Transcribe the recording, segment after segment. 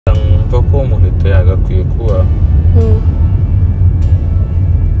numva ko Muheto yagakwiye kuba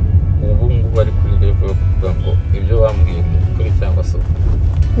ubu ngubu bari kuri level yo kuvuga ngo ibyo bambwiye kuri cyangwa se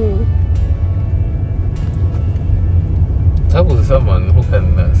tabuze someone who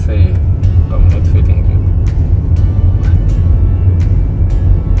can say I'm not feeling you.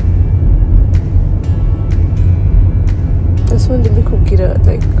 That's when they could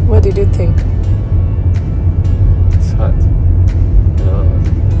like, what did you think? It's hard.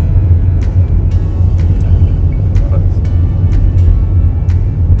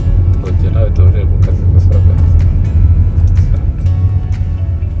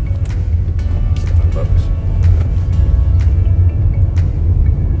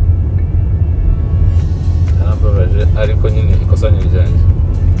 ariko nyine ikosanyo ryanjye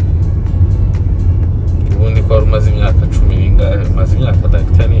ubundi ko rumaze imyaka 10 n'ingahe maze imyaka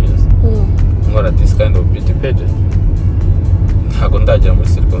 10 years nkora this kind of beauty pageant ntago ndagera muri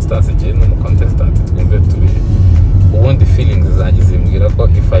circumstance igihe no mu contestant twumve turi ubundi feelings zanjye zimbwira ko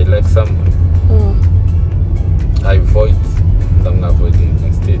if I like someone I avoid avoiding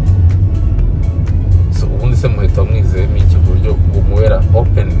instead. So ubundi se Muheto mwizeyemo iki buryo umuwera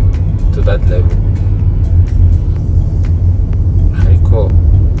open to that level ariko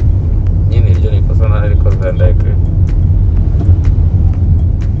nyine iryo ni kosa na ariko I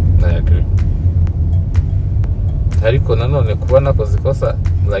agree ariko nanone kuba nakoze ikosa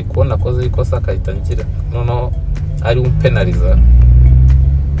like kuba nakoze ikosa akayitangira noneho ari umpenaliza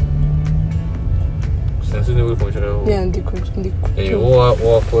sinzi niba uri kubishiraho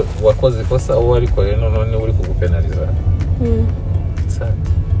wakoze ikosa uwo ariko rero none uri kugupenaliza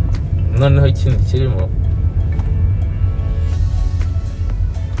noneho ikindi kirimo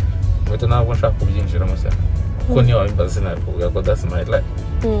Muheto ntabwo nshaka kubyinjiramo cyane kuko niyo wabimbaza sinabivuga ko that's my life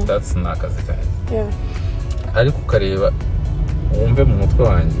that's not akazi kanjye ariko ukareba wumve mu mutwe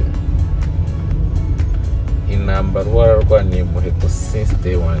wanjye intambara wararwaniye Muheto since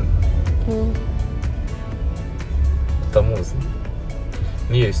day one utamuzi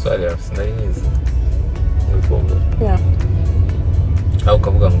niyo histoire yawe sinari nyizi n'urukundo aho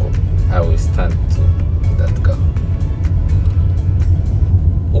ukavuga ngo I will stand to that girl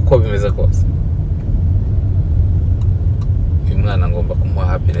uko bimeze kose uyu mwana ngomba kumuha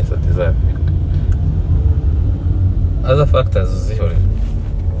happiness atizabe other factors uzihorera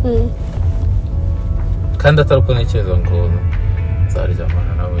kandi atari uko ntekereza ngo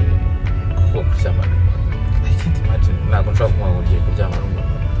nzaryamana nawe kuko kuryamana I can't imagine ntabwo nshobora kumuha ngo ugiye kuryamana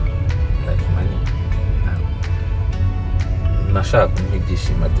n'umuntu like money nashaka kumuha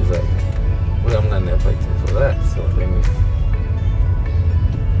ibyishimo atizabe uriya mwana yafighting for that so let me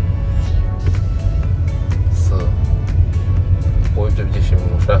wowe ibyo byishimo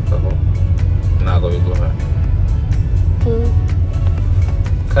umushakaho ntabwo biguhaye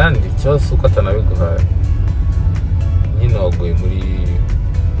kandi ikibazo uko atanabiguhaye nyine waguye muri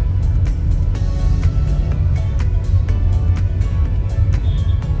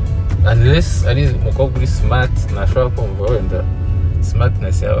unless ari umukobwa uri smart ntashobora kumva wenda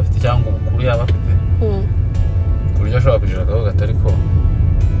smartness yaba afite cyangwa ubukuru yaba afite ku buryo ashobora kugira akavuga atari ko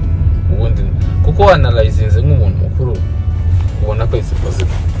ubundi kuko wanalayizinze nk'umuntu mukuru ubona ko it's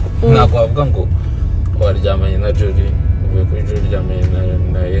possible ntabwo wavuga ngo waryamanye na Jory uvuye kuri Jory uryamanye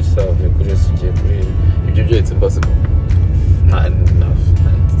na Yesa uvuye kuri Yesa ugiye kuri ibyo byo it's impossible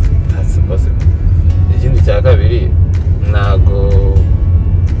that's impossible ikindi cya kabiri ntabwo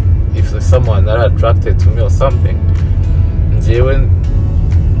if someone are attracted to me or something njyewe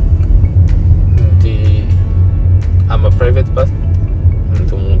I'm a private person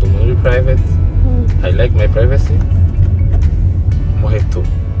ndi umuntu muri private I like my privacy Muheto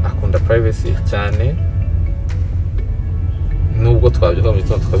akunda privacy cyane nubwo twabyuka mu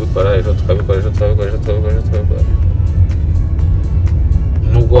gitondo tukabikora ejo tukabikora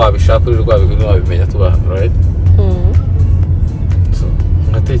nubwo wabishaka uri rwabigwi wabimenya tubana right so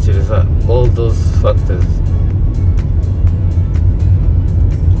ngatekereza all those factors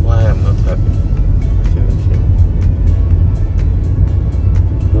why I'm not happy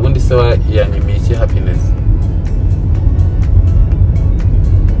ubundi se yanyimiye iki happiness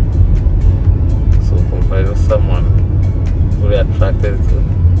compared to someone who are attracted to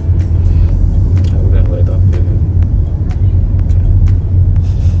I don't feel it.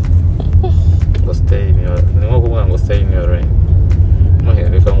 Okay. Go stay in your go stay in your rain. Muheto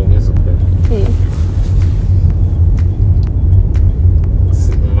reka mubizi ukuri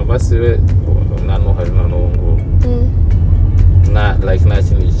mabasi we nanuhari noneho ngubu na like nta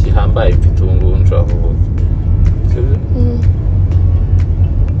kintu gihambaye mfite ubu ngubu nshobora kuvuga sibyo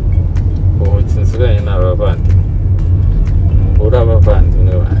ubu nsigaye n'abavandimwe mbura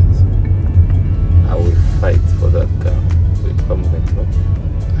abavandimwe banjye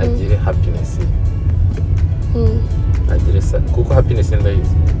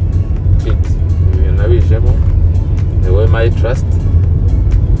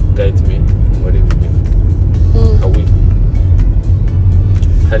guide me muri ibi bintu awi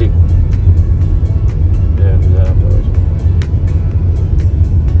ariko byarambabaje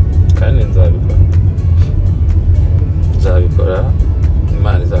kandi nzabikora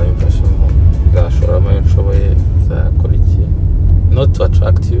Imana izabimfashamo nzashoramo ayo nshoboye nzakora iki not to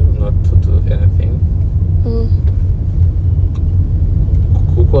attract you not to do anything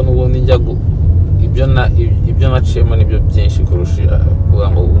kuko n'ubundi njya ibyo naciyemo nibyo byinshi kurusha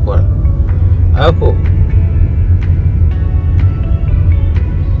kuvuga ngo gukora ariko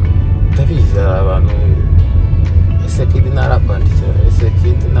ndabizi hari abantu ese kidi ntarakwandikira ese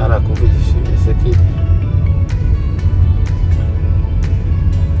kidi ntarakuvugisha ese kidi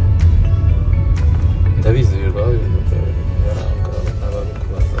ndabizi birwaho ibintu baranga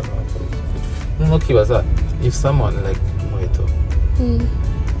n'ababikubaza n'uko kibaza if someone like Muheto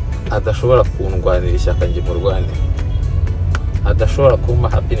adashobora kundwanira ishyaka njye murwane adashobora kumpa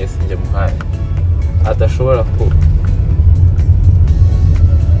happiness njye muhaye adashobora ku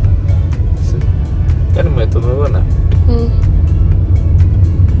kandi Muheto mubona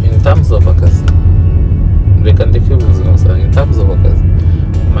in terms of akazi reka ndeke ubuzima busanzwe in terms of akazi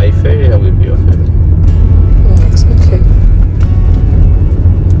my failure will be your failure okay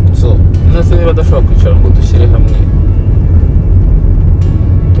so nase niba adashobora kwicara ngo dushyire hamwe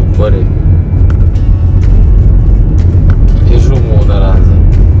dukore ejo umuntu araza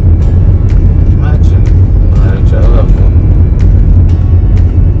imagine aricara avuga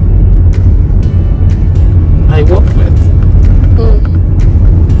my workmate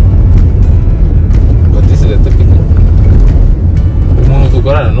but this is a typical umuntu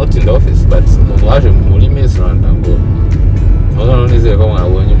dukorana not in the office but umuntu waje muri Miss Rwanda ngo noneho nizeye ko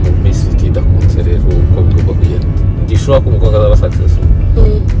mwabonye mu Miss idakunze rero uko bigomba kugenda ndishobora ko umukobwa azaba successful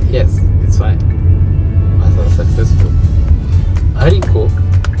yes it's fine azaba successful ariko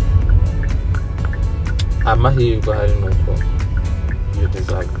amahirwe hari nuko you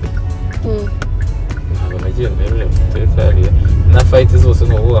deserve it ntabwo nagiye nterure mutereka hariya na fight zose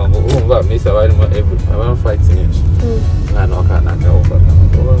ni ukuvuga ngo urumva Miss aba harimo abamo fights nyinshi umwana wa kanaka wumvaga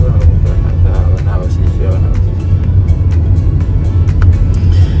ntabashyigikiye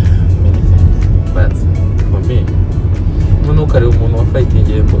but for me nuko ari umuntu wa fighting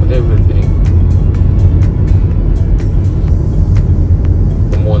for everything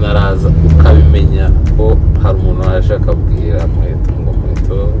umuntu araza ukabimenya ko hari umuntu waje akabwira Muheto ngo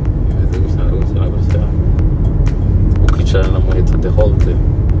Muheto bimeze gutya na gutya na gutya ukicarana na Muheto the whole day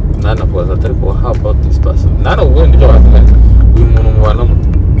nanakubaza atari ko how about this person nanakubwira ibyo wakumenya uyu muntu mubana muto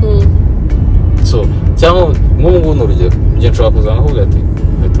so cyangwa nk'ubu ngubu ni urugero njye nshobora kuza nkakubwira ati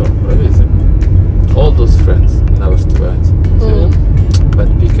Muheto urabizi all those friends n'abashuti banjye but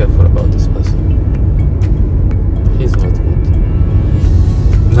be careful about this person he's not good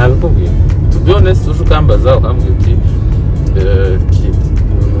nabikubwira to be honest uje ukambaza ukambwira uti kid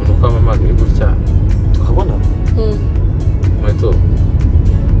umuntu ukamamagaye gutya tukabona Muheto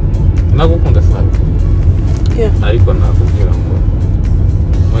nagukunda sinabikubwira ariko nakubwira ngo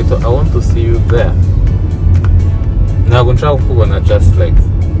Muheto I want to see you there ntabwo nshaka kukubona just like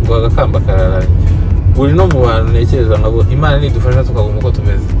ngo agakamba kararanye uri no mu bantu ntekereza ngo Imana nidufasha tukaguma uko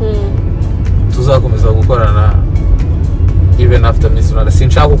tumeze tuzakomeza gukorana even after Miss Rwanda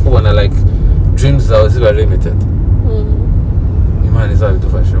sinshaka kukubona like dreams zawe ziba limited Imana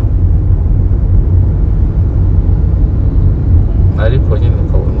izabidufashemo ariko nyine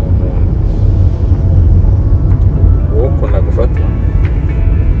ukabona umuntu wo kunagufata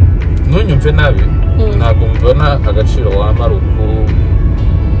ntunyumve nabi ntabwo mbona agaciro wamara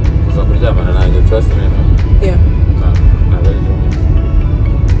kuza kuryamana nanjye trust me ntabwo ari byo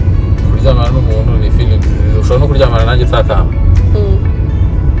kuryamana n'umuntu ni feelings ushobora no kuryamana nanjye utakamba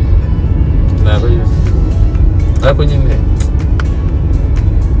ntabwo ari byo ariko nyine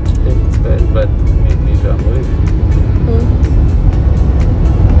but ni ijambo ribi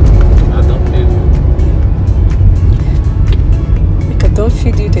I don't feel you I don't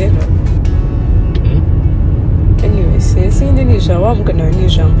feel you rero anyways izindi ni ijambo wambwa nawe ni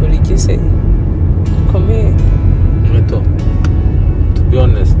ijambo rigize rikomeye Muheto to be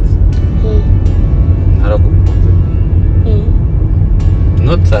honest naragukunze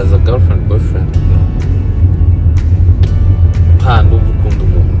not as a girlfriend boyfriend no ndumva ukunda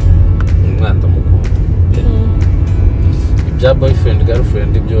umuntu umwana ndamukunda ibya boyfriend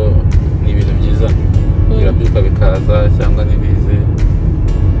girlfriend ibyo ni ibintu byiza birabyuka bikaza cyangwa ntibize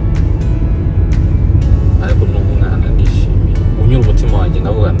ariko n'umwana ndishimiye unyura umutima wanjye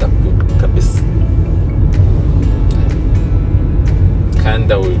nkavuga ndakunda kabisa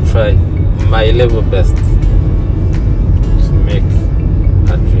kandi I will try my level best to make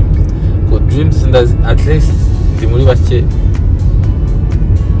a dream dreams ndazi at least ndi muri bake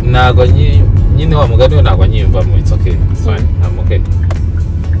ntago nyine wa mugani we ntago nyiyumvamo. It's okay, it's fine, I'm okay.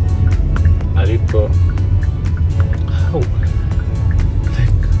 Ariko how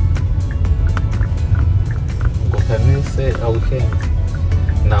like ngo can you say a weekend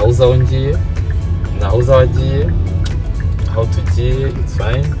nawe uza aho ngiye nawe uza aho agiye aho tugiye, it's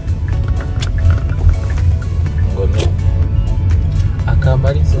fine. Ngo no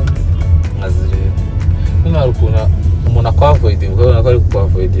akamarizo nkazireba nyine hari ukuntu umuntu akwavoidinga ukabona ko ari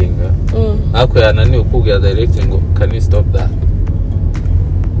kukwavoidinga ariko yananiwe kukubwira direct ngo can you stop that.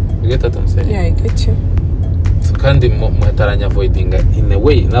 You get what I'm saying? Yeah, I get you. So kandi Muheto aranyavoidinga in a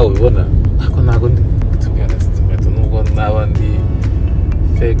way nawe ubibona ariko ntago ndi to be honest Muheto nubwo naba ndi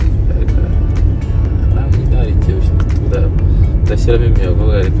fake ariko ntabwo ari ikibazo ndashyiramo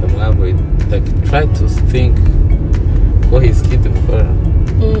imiyago reka mwavoid like try to think what his kid mukora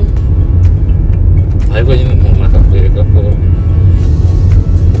ariko nyine umuntu akakwereka ko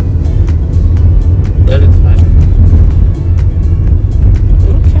that is fine.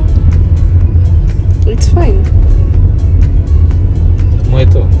 Okay, it's fine.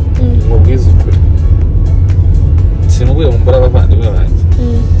 Muheto mubwiza ukuri sinubwiye mumbura abavandimwe banjye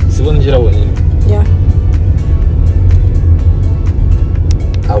sibona ngira bonyine. Yeah,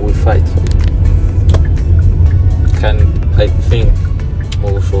 I will fight for you. Can I think mu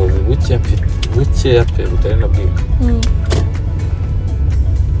bushobozi buke mfite bukeya pe butari na bwinshi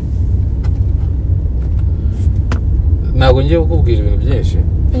ntabwo ngiye kukubwira ibintu byinshi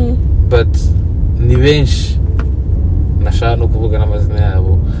but ni benshi nashaka no kuvuga n'amazina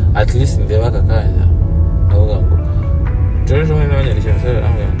yabo at least ndeba aka kanya navuga ngo George umwe n'abanyarwanda cyane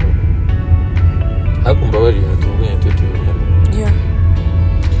aramubwira ngo hakumva bari ibintu tuvuganye tubivugana. yeah.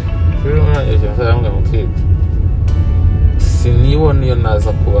 George umwe n'abanyarwanda aramubwira ngo kid sinibona iyo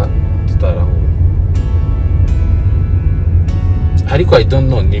naza kuba tutarahuye ariko I don't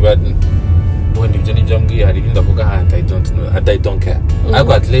know niba wenda ibyo nibyo mbwiye hari ibindi avuga ahandi I don't know and I don't care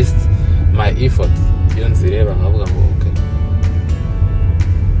ariko at least my effort iyo nzireba nkavuga ngo okay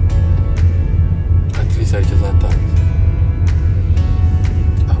at least hari icyo zatanze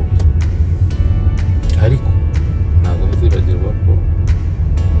ariko ntabwo nzibagirwa ko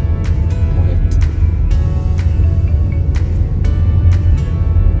Muheto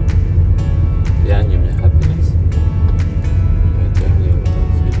yanyumye happiness. Muheto yambwiye ngo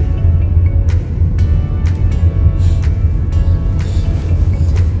ndamufite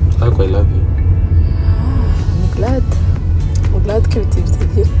ariko I love you. I'm glad ko ibiti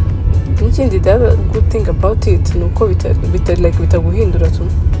bitagira n'ikindi the other good thing about it ni uko bitaguhindura tu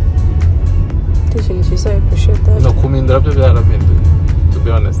ikintu cyiza I appreciate that. No kumindura byo byarampinduye to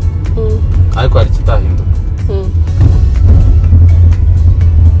be honest ariko hari ikitahinduka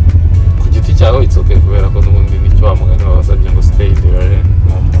ku giti cyawe it's okay kubera ko n'ubundi nicyo wa mugani wabasabye ngo stay in the lane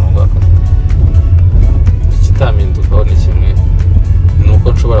mu murongo w'akazi. Ikitampindukaho ni kimwe ni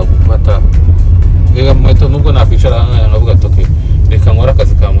uko nshobora gufata reka Muheto nubwo nakwicara hano nkavuga ati okay reka nkora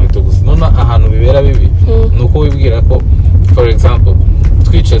akazi ka Muheto gusa none ahantu bibera bibi ni uko wibwira ko for example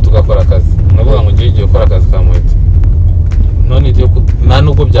twicaye tugakora akazi navuga ngo ngiye gukora akazi ka Muheto none ibyo nta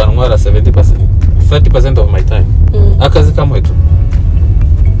nubwo byantwara 30% of my time akazi ka Muheto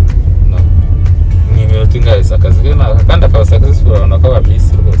no ni iminota ingahe akazi ke kandi akaba successful abantu akaba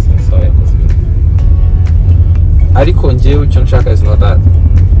byisi rwose nsaye yakoze ariko ngewe icyo nshaka is not that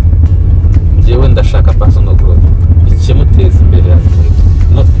ngewe ndashaka personal growth ikimuteza imbere ya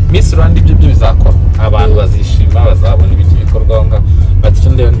no Miss Rwanda ibyo bizakora abantu bazishima bazabona ibiki bikorwa nga but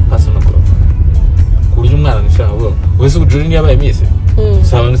icyo ndeba ni personal growth ku buryo umwana nishaka ngo wese ujuri ni yabaye Miss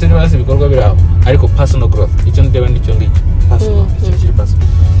sabana se nibazi ibikorwa biraho ariko personal growth icyo ndeba nicyo ngicyo personal icyo kiri personal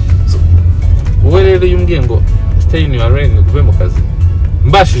so wowe rero yumbwiye ngo stay in your lane kuve mu kazi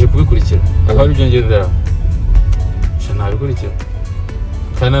mbashije kubikurikira akaba ari byo ngendera shana bikurikira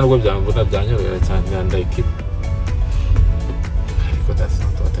kandi nubwo byamvuna byanyorohera cyane ndayiki ariko that's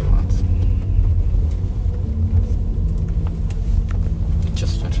not what I want.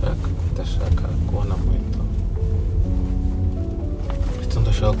 Just ndashaka kubona Muheto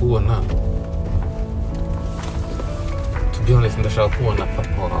ndashaka kubona to be honest ndashaka kubona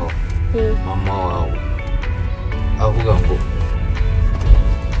papa wawe mama wawe avuga ngo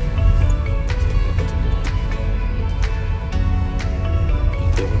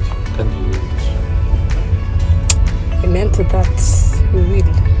Amen to that. We will.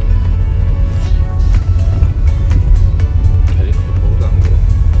 ariko kuvuga ngo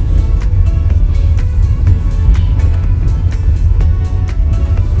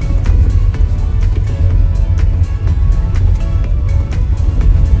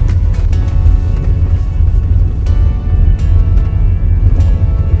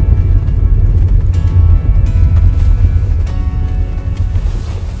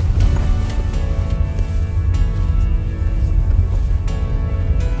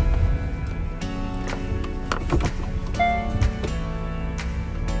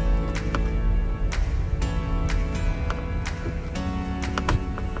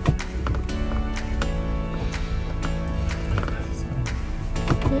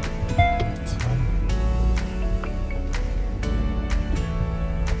okay. It's fine.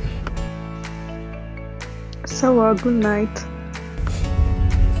 So, good night.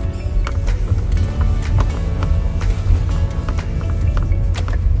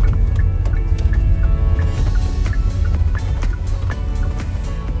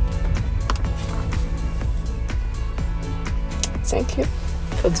 Thank you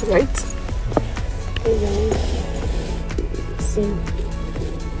for the right. See.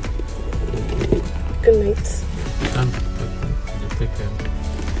 Good night. You take care.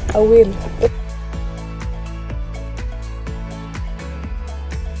 I will.